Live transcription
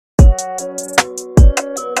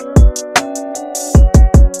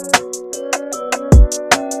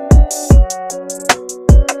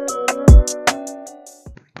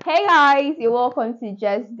Guys, you're welcome to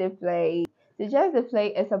Just the Play. So Just the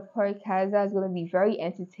Play is a podcast that's going to be very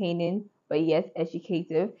entertaining, but yes,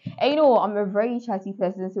 educative. And you know what? I'm a very chatty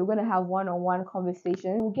person, so we're going to have one-on-one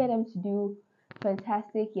conversations. We'll get them to do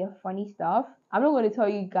fantastic, yeah, funny stuff. I'm not going to tell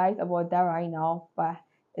you guys about that right now, but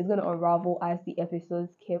it's going to unravel as the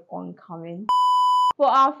episodes keep on coming. For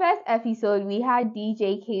our first episode, we had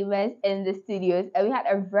DJ Kmans in the studios and we had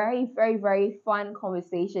a very fun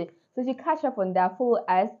conversation. So to catch up on that, follow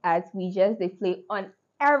us at We Just They Play on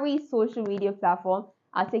every social media platform.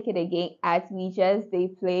 I'll take it again at We Just They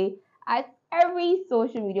Play at every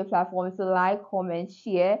social media platform. So like, comment,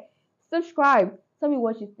 share, subscribe. Tell me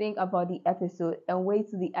what you think about the episode and wait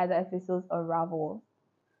till the other episodes unravel.